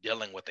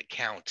 dealing with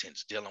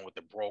accountants, dealing with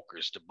the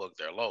brokers to book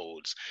their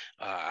loads.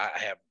 I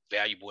have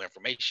valuable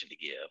information to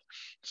give.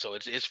 So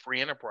it's free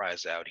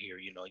enterprise out here.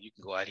 You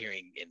can go out here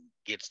and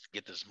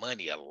get this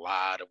money a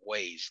lot of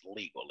ways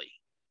legally.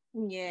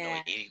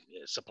 Yeah.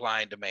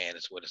 Supply and demand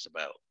is what it's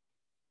about.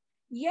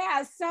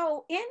 Yeah.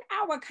 So in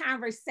our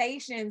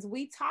conversations,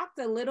 we talked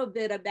a little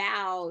bit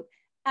about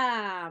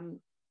um,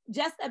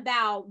 just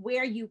about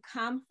where you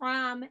come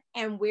from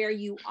and where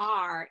you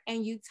are.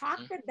 And you Mhm.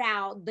 talked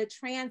about the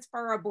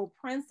transferable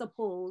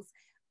principles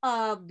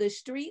of the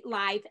street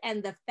life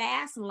and the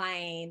fast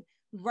lane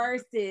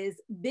versus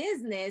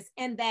business.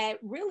 And that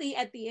really,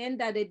 at the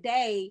end of the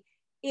day,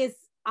 is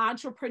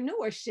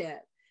entrepreneurship.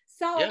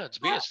 So Yeah, it's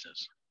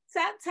business.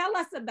 tell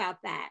us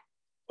about that.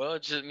 Well,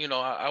 just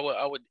I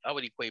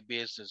would equate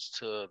business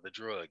to the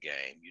drug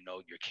game.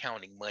 You're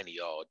counting money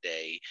all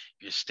day.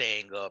 You're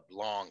staying up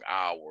long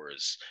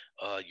hours.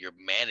 you're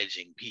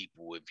managing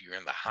people if you're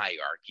in the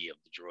hierarchy of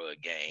the drug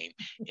game.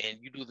 And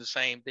you do the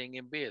same thing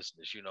in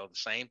business. You know, the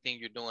same thing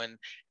you're doing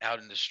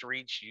out in the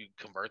streets, you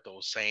convert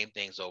those same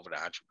things over to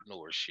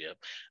entrepreneurship.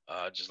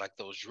 Just like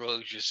those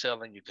drugs you're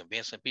selling, you're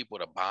convincing people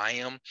to buy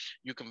them.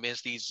 You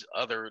convince these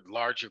other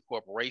larger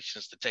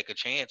corporations to take a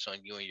chance on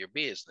you and your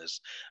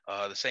business.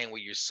 The same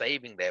way you're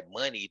saving that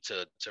money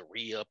to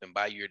re-up and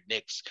buy your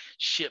next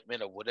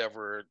shipment of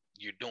whatever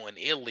you're doing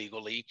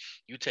illegally,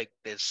 you take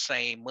that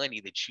same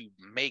money that you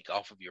make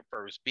off of your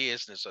first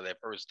business or that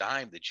first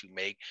dime that you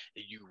make,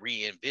 and you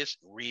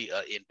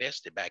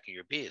invest it back in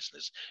your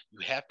business. You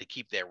have to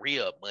keep that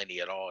re-up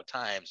money at all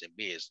times in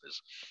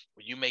business.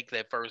 When you make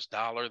that first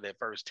dollar, that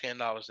first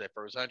 $10, that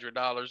first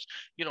 $100,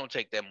 you don't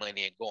take that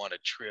money and go on a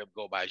trip,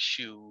 go buy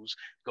shoes,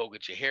 go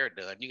get your hair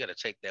done. You got to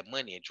take that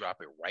money and drop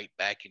it right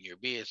back in your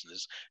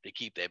business to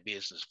keep that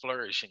business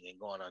flourishing and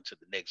going on to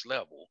the next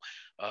level.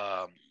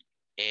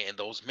 And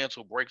those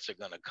mental breaks are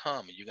going to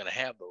come, and you're going to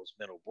have those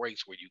mental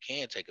breaks where you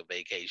can take a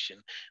vacation.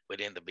 But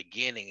in the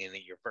beginning and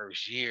in your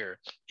first year,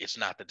 it's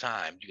not the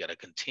time. You got to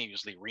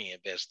continuously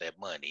reinvest that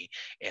money.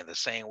 And the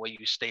same way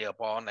you stay up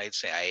all night,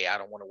 say, hey, I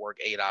don't want to work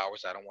 8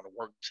 hours, I don't want to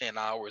work 10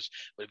 hours.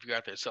 But if you're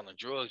out there selling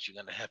drugs, you're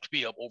going to have to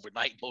be up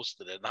overnight most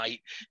of the night,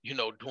 doing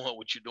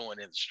what you're doing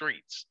in the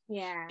streets.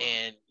 Yeah.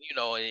 And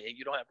and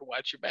you don't have to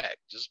watch your back.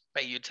 Just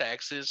pay your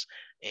taxes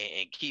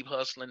and keep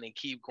hustling and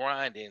keep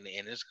grinding,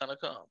 and it's gonna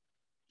come.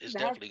 It's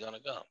definitely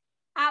gonna come.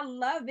 I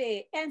love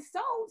it. And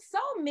so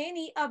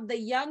many of the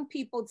young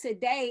people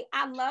today,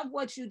 I love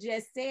what you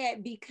just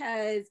said,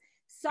 because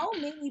so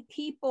many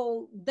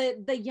people,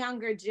 the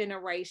younger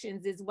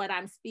generations is what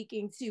I'm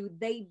speaking to,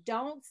 they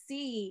don't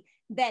see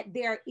that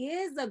there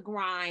is a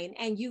grind,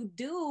 and you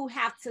do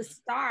have to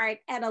start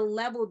at a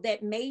level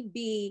that may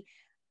be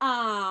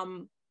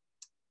the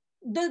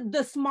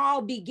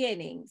small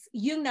beginnings.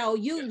 You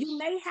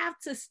may have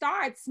to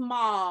start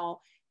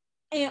small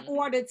in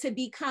order to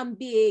become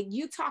big.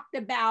 You talked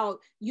about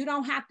you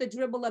don't have to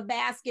dribble a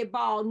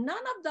basketball. None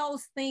of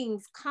those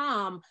things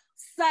come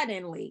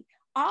suddenly.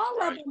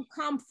 All of them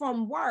come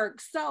from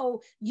work.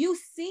 So you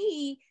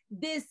see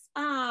this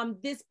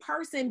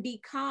person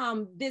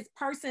become this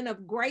person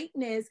of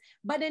greatness,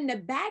 but in the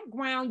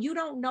background, you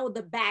don't know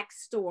the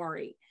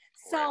backstory.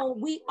 So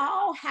we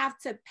all have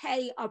to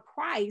pay a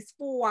price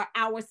for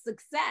our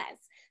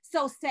success.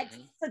 So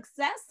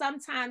success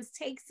sometimes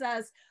takes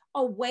us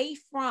away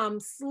from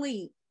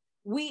sleep.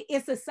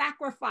 It's a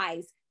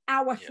sacrifice.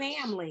 Our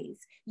families,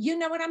 you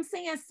know what I'm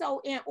saying?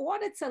 So in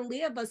order to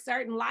live a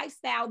certain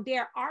lifestyle,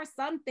 there are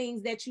some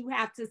things that you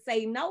have to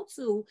say no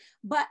to.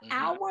 But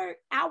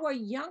our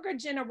younger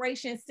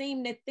generation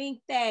seem to think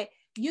that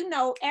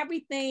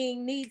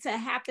everything needs to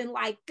happen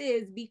like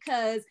this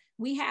because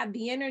we have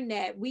the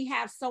internet, we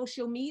have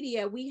social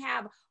media, we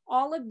have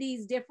all of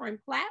these different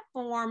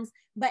platforms.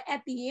 But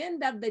at the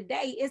end of the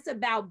day, it's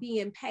about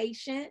being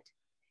patient.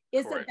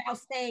 It's about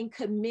staying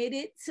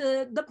committed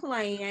to the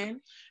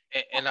plan.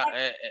 And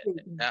I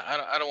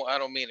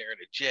don't mean to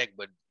interject,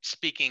 but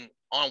speaking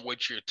on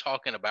what you're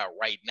talking about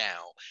right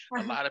now,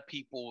 a lot of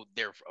people,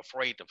 they're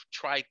afraid to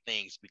try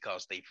things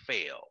because they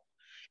fail.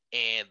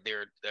 And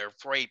they're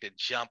afraid to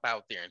jump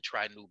out there and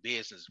try new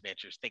business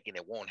ventures, thinking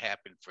it won't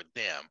happen for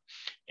them.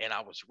 And I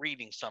was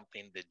reading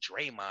something that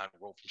Draymond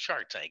wrote from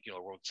Shark Tank.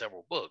 Wrote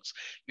several books.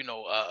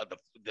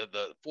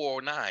 The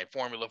 409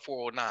 Formula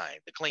 409,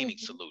 the cleaning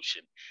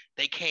solution.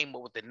 They came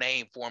up with the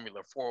name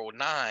Formula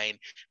 409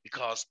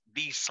 because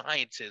these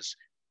scientists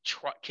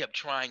kept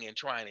trying and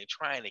trying and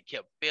trying and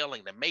kept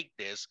failing to make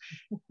this.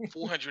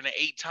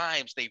 408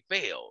 times they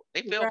failed.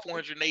 They failed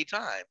 408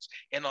 times.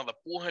 And on the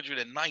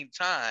 409th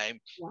time,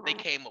 they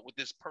came up with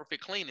this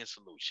perfect cleaning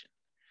solution.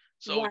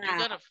 So you're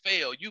going to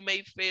fail. You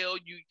may fail,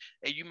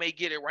 and you may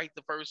get it right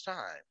the first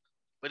time.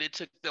 But it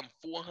took them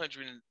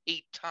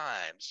 408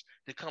 times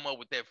to come up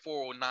with that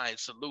 409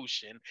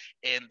 solution.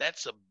 And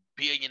that's $1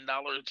 billion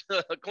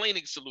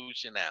cleaning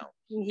solution now.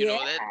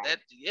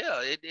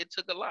 It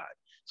took a lot.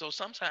 So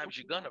sometimes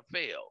you're going to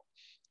fail.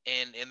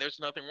 And there's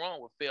nothing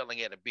wrong with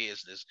failing at a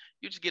business.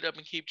 You just get up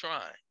and keep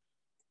trying.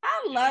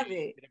 I love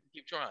it.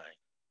 Keep trying.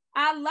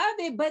 I love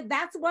it, but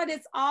that's what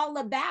it's all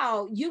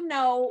about.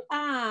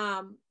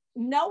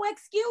 No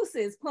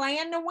excuses,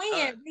 plan to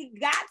win. We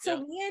got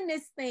to win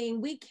this thing.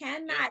 We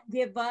cannot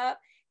give up.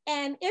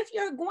 And if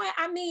you're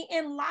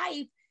in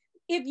life,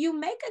 if you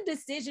make a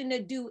decision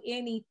to do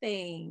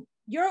anything,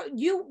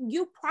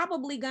 you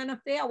probably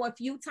gonna fail a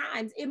few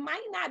times. It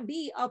might not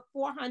be a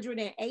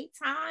 408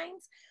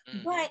 times,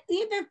 but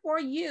even for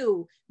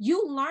you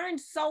learned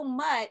so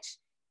much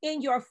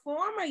in your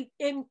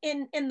in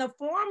the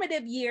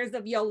formative years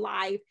of your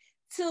life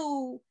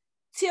till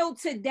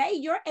today.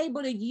 You're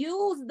able to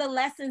use the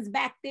lessons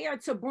back there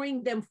to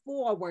bring them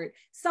forward.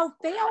 So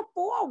fail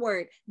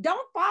forward.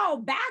 Don't fall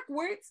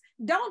backwards.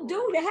 Don't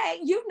do that.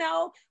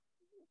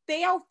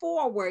 Fail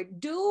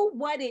forward. Do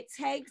what it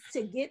takes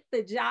to get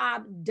the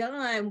job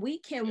done. We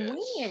can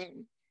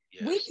win.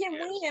 We can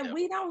win.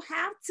 We don't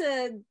have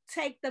to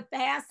take the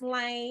fast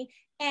lane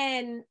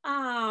and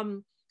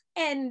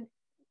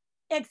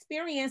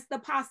experience the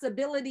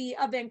possibility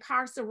of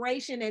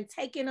incarceration and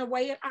taking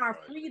away our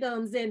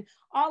freedoms and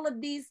all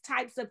of these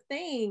types of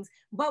things.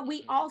 But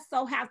we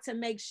also have to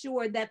make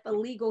sure that the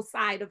legal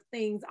side of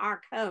things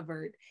are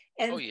covered.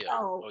 And oh yeah.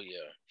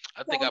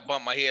 I think I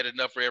bump my head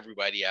enough for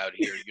everybody out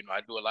here. You know,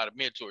 I do a lot of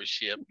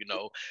mentorship. You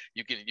know,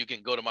 you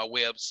can go to my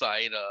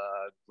website,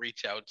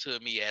 reach out to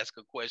me, ask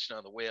a question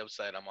on the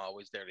website. I'm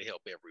always there to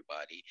help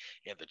everybody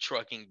in the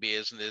trucking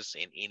business,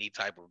 in any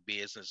type of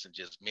business, and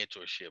just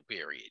mentorship,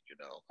 period, you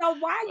know. So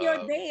while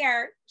you're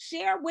there,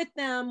 share with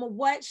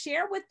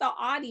the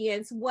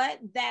audience what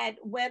that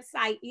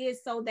website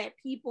is so that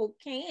people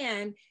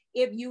can,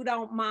 if you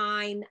don't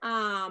mind,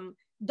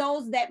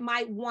 those that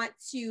might want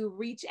to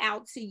reach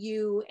out to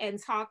you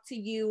and talk to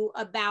you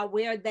about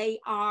where they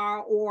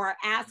are or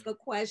ask a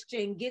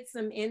question, get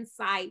some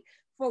insight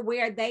for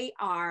where they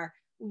are.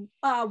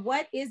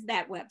 What is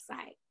that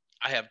website?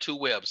 I have two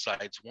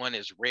websites. One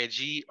is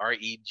Reggie,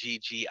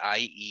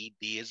 REGGIE,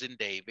 D as in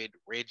David,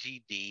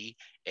 Reggie D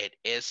at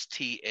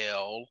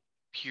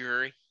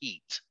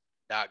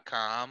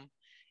STLPureHeat.com,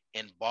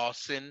 and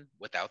Boston,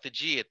 without the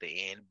G at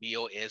the end,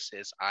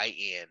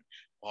 BOSSIN,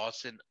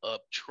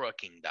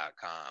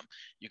 BostonUpTrucking.com.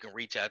 You can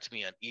reach out to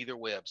me on either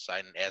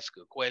website and ask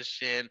a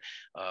question.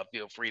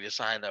 Feel free to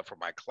sign up for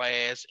my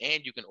class,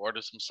 and you can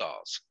order some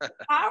sauce.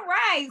 All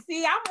right.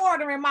 See, I'm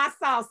ordering my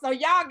sauce, so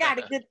y'all got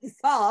to get the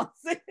sauce.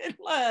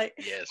 Look,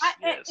 yes.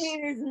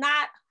 It is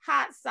not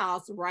hot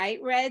sauce, right,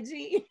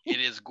 Reggie? It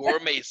is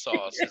gourmet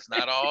sauce. It's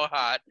not all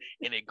hot,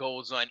 and it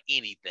goes on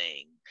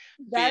anything.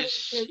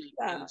 Fish,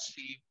 chicken,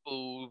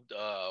 seafood,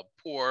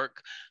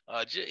 pork,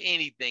 just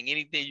anything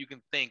you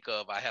can think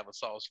of. I have a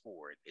sauce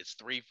for it. It's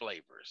 3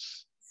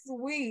 flavors.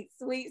 Sweet.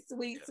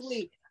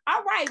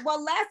 All right,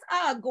 well, let's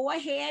go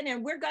ahead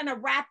and we're gonna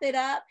wrap it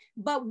up.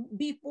 But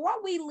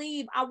before we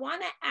leave, I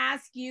wanna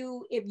ask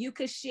you if you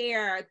could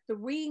share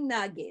 3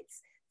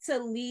 nuggets to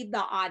leave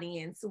the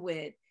audience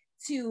with,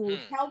 to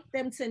help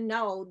them to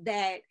know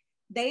that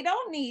they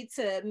don't need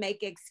to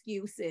make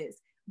excuses,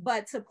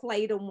 but to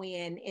play to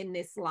win in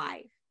this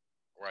life.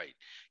 Right.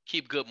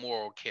 Keep good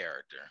moral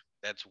character.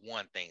 That's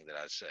one thing that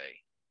I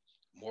say.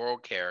 Moral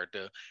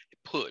character,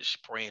 push,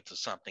 pray until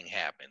something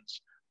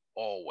happens,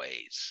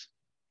 always,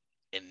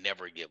 and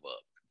never give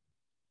up.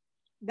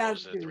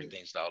 Those are the 3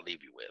 things that I'll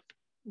leave you with.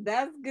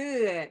 That's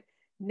good.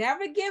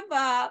 Never give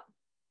up,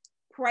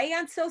 pray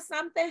until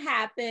something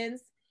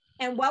happens.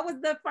 And what was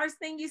the first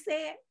thing you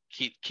said?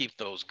 Keep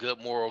those good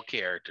moral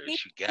characters.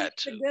 You got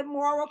to. Good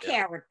moral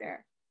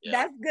character. Yep.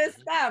 That's good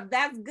stuff.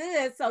 That's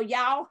good. So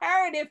y'all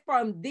heard it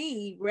from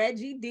the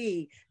Reggie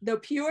D, the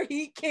Pure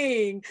Heat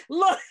King.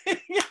 Look,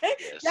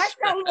 that's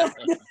your little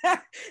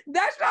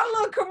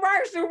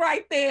commercial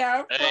right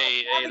there.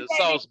 Hey, the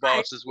sauce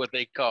boss is what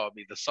they call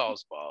me, the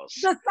sauce boss.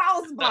 The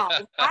sauce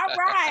boss. All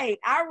right.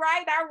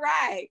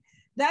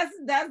 That's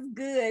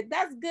good.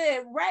 That's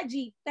good.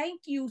 Reggie,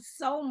 thank you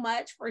so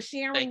much for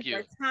sharing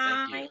your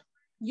time,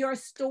 your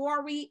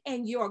story,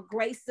 and your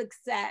great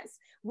success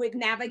with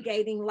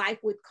navigating life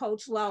with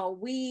Coach Lowe.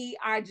 We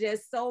are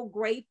just so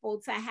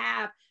grateful to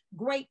have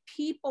great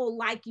people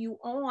like you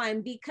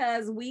on,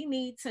 because we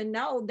need to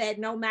know that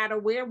no matter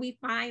where we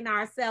find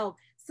ourselves,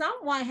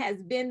 someone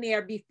has been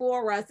there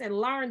before us and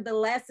learned the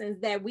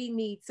lessons that we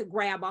need to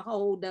grab a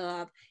hold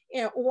of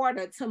in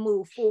order to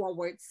move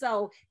forward.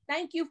 So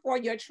thank you for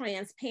your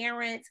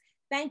transparency.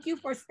 Thank you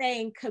for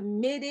staying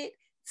committed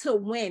to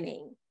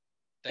winning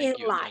in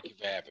life. Thank you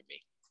for having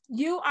me.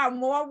 You are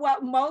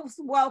most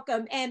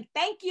welcome. And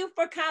thank you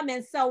for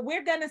coming. So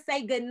we're going to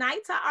say good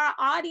night to our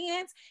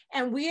audience,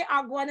 and we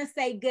are going to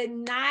say good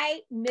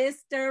night,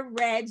 Mr.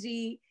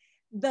 Reggie,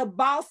 the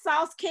Boss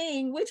Sauce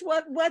King. What you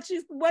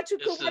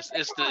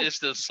it's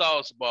the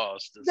sauce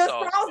boss. The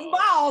sauce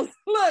boss.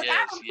 Look,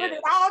 I can put it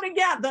all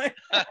together.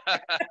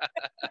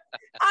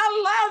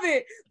 I love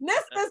it.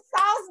 Mr.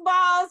 Sauce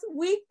Boss,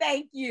 we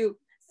thank you.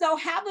 So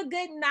have a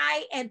good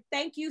night, and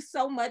thank you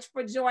so much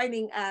for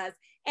joining us.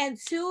 And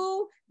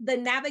to the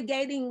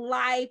Navigating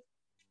Life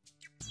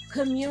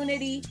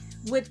community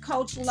with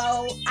Coach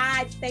Lowe,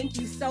 I thank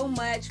you so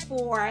much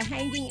for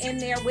hanging in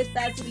there with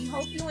us. We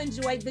hope you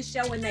enjoyed the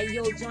show and that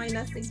you'll join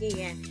us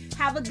again.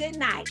 Have a good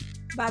night.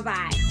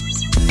 Bye-bye.